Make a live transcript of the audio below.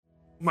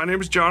My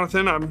name is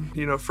Jonathan. I'm,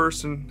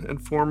 first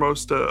and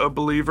foremost a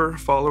believer,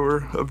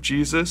 follower of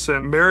Jesus,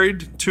 and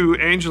married to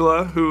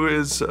Angela, who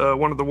is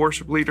one of the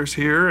worship leaders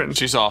here. And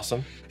she's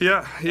awesome.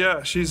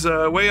 Yeah. She's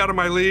way out of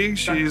my league.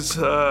 She's,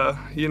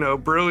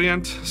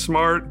 brilliant,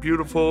 smart,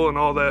 beautiful, and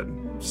all that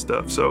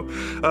stuff. So,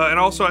 and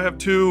also I have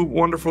two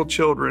wonderful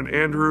children,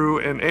 Andrew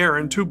and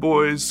Aaron, two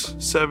boys,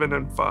 7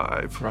 and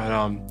 5. Right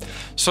on.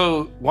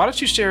 So why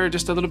don't you share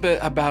just a little bit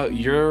about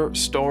your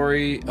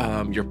story,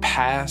 your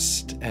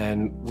past,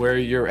 and where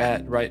you're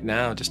at right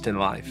now just in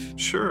life?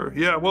 Sure.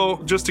 Yeah.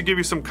 Well, just to give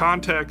you some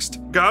context,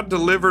 God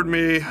delivered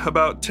me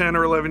about 10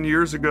 or 11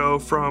 years ago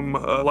from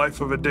a life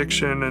of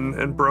addiction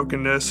and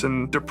brokenness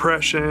and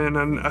depression.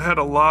 And I had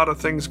a lot of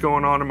things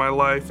going on in my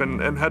life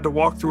and had to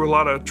walk through a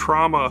lot of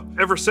trauma.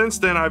 Ever since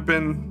then, I've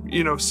been,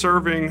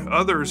 serving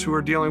others who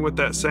are dealing with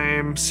that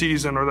same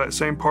season or that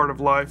same part of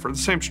life or the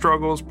same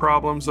struggles,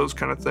 problems, those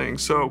kind of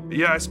things. So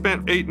yeah, I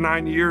spent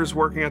 8-9 years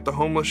working at the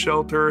homeless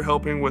shelter,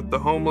 helping with the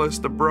homeless,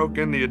 the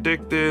broken, the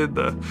addicted,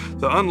 the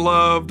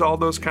unloved, all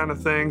those kind of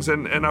things.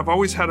 And I've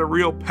always had a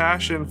real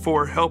passion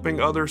for helping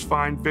others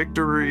find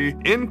victory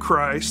in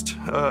Christ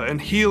and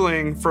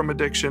healing from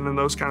addiction and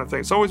those kind of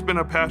things. It's always been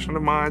a passion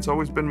of mine. It's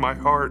always been my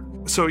heart.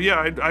 So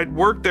yeah, I'd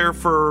worked there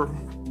for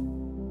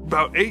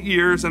about 8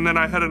 years, and then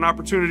I had an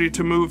opportunity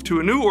to move to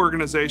a new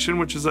organization,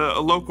 which is a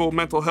local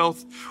mental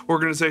health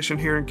organization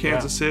here in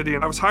Kansas City.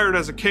 And I was hired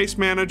as a case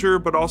manager,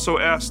 but also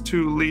asked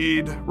to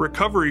lead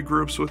recovery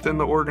groups within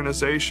the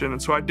organization. And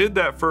so I did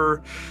that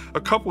for a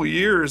couple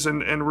years,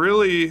 and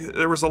really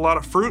there was a lot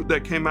of fruit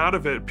that came out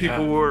of it.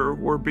 People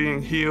were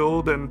being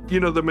healed, and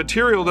the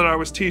material that I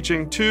was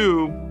teaching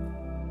too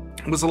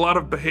was a lot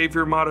of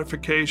behavior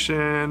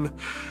modification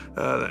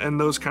and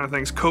those kind of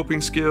things,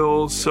 coping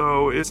skills.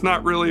 So it's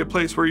not really a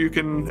place where you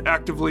can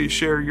actively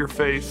share your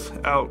faith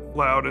out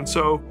loud. And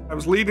so I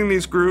was leading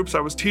these groups,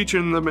 I was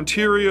teaching the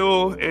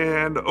material,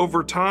 and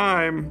over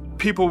time,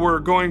 people were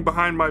going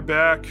behind my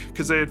back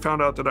because they had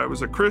found out that I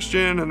was a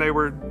Christian, and they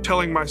were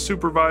telling my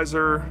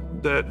supervisor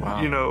that,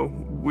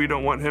 we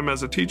don't want him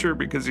as a teacher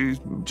because he's...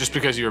 Just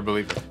because you're a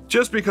believer?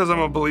 Just because I'm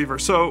a believer.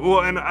 So,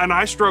 and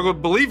I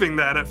struggled believing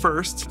that at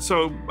first.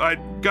 So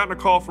I'd gotten a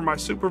call from my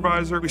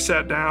supervisor. We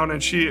sat down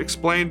and she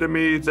explained to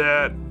me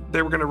that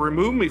they were going to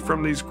remove me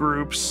from these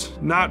groups,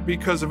 not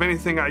because of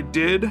anything I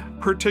did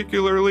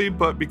particularly,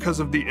 but because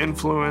of the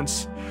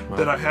influence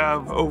that I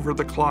have over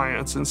the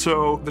clients. And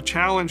so the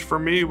challenge for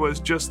me was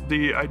just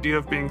the idea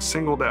of being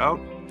singled out.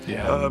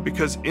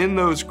 Because in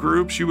those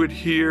groups, you would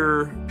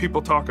hear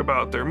people talk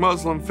about their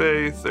Muslim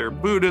faith, their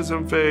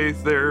Buddhism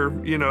faith, their,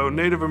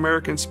 Native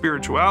American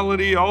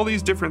spirituality, all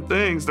these different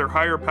things, their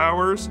higher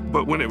powers.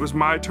 But when it was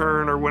my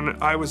turn or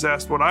when I was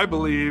asked what I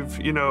believe,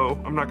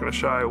 I'm not going to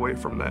shy away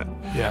from that.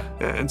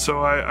 And so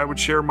I would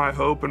share my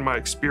hope and my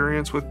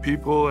experience with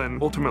people. And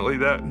ultimately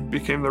that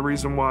became the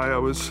reason why I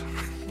was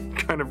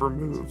kind of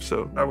removed.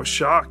 So I was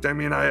shocked. I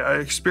mean, I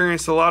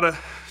experienced a lot of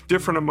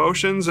different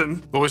emotions.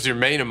 And what was your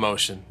main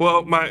emotion?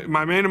 Well,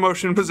 my main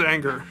emotion was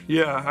anger.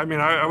 Yeah, I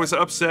mean, I was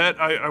upset.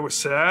 I was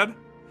sad.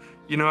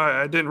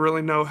 I didn't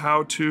really know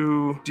how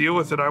to deal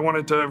with it. I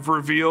wanted to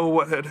reveal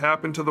what had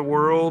happened to the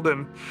world,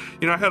 and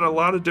I had a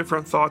lot of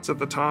different thoughts at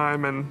the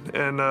time,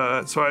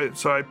 and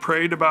so I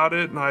prayed about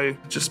it, and I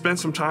just spent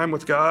some time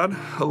with God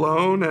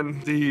alone.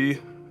 And the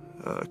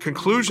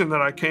conclusion that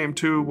I came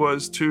to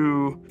was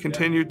to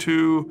continue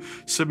to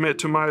submit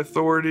to my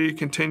authority,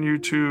 continue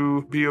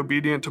to be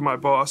obedient to my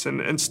boss,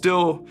 and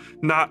still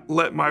not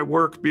let my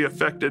work be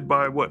affected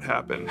by what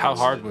happened. How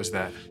hard was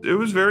that? It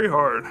was very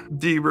hard.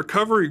 The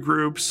recovery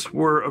groups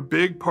were a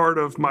big part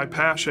of my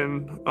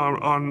passion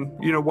on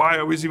why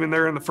I was even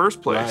there in the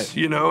first place,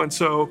 and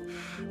so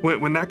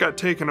when that got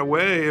taken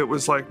away, it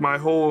was like my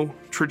whole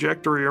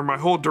trajectory or my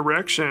whole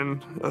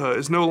direction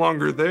is no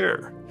longer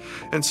there.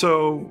 And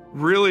so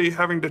really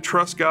having to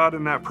trust God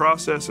in that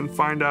process and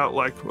find out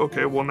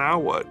okay, well, now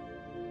what?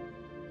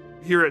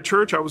 Here at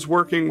church, I was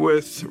working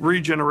with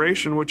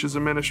Regeneration, which is a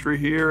ministry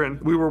here,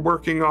 and we were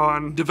working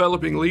on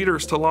developing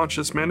leaders to launch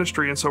this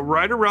ministry. And so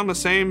right around the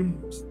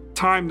same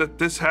time that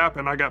this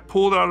happened, I got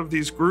pulled out of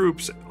these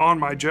groups on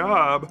my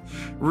job.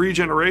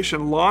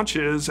 Regeneration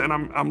launches, and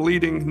I'm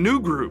leading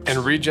new groups.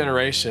 And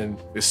Regeneration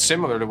is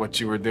similar to what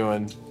you were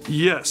doing.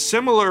 Yes,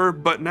 similar,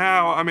 but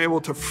now I'm able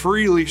to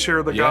freely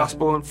share the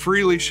gospel and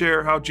freely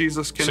share how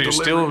Jesus can deliver. So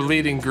you're still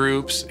leading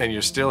groups, and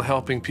you're still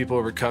helping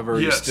people recover.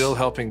 You're still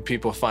helping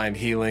people find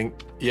healing,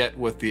 yet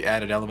with the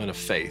added element of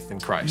faith in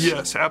Christ.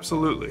 Yes,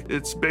 absolutely.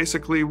 It's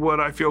basically what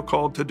I feel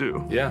called to do,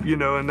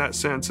 in that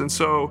sense. And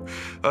so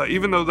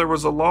even though there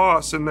was a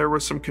loss and there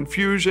was some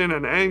confusion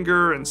and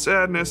anger and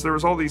sadness, there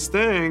was all these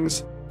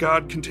things,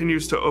 God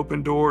continues to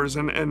open doors,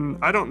 and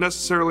I don't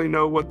necessarily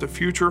know what the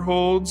future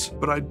holds,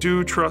 but I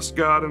do trust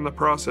God in the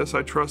process.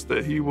 I trust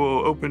that He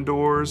will open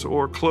doors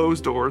or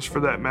close doors, for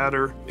that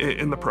matter,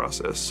 in the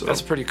process. So.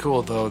 That's pretty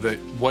cool, though, that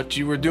what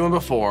you were doing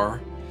before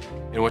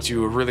and what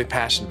you were really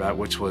passionate about,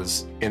 which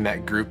was in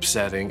that group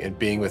setting and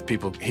being with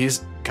people,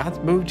 He's God's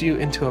moved you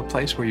into a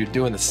place where you're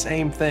doing the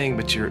same thing,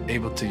 but you're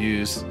able to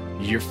use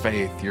your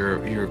faith,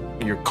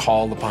 your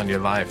call upon your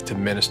life to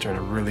minister in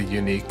a really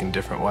unique and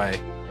different way.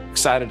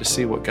 Excited to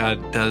see what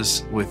God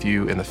does with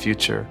you in the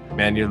future.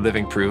 Man, you're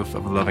living proof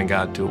of a loving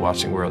God to a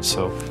watching world.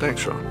 So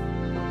Thanks, Sean.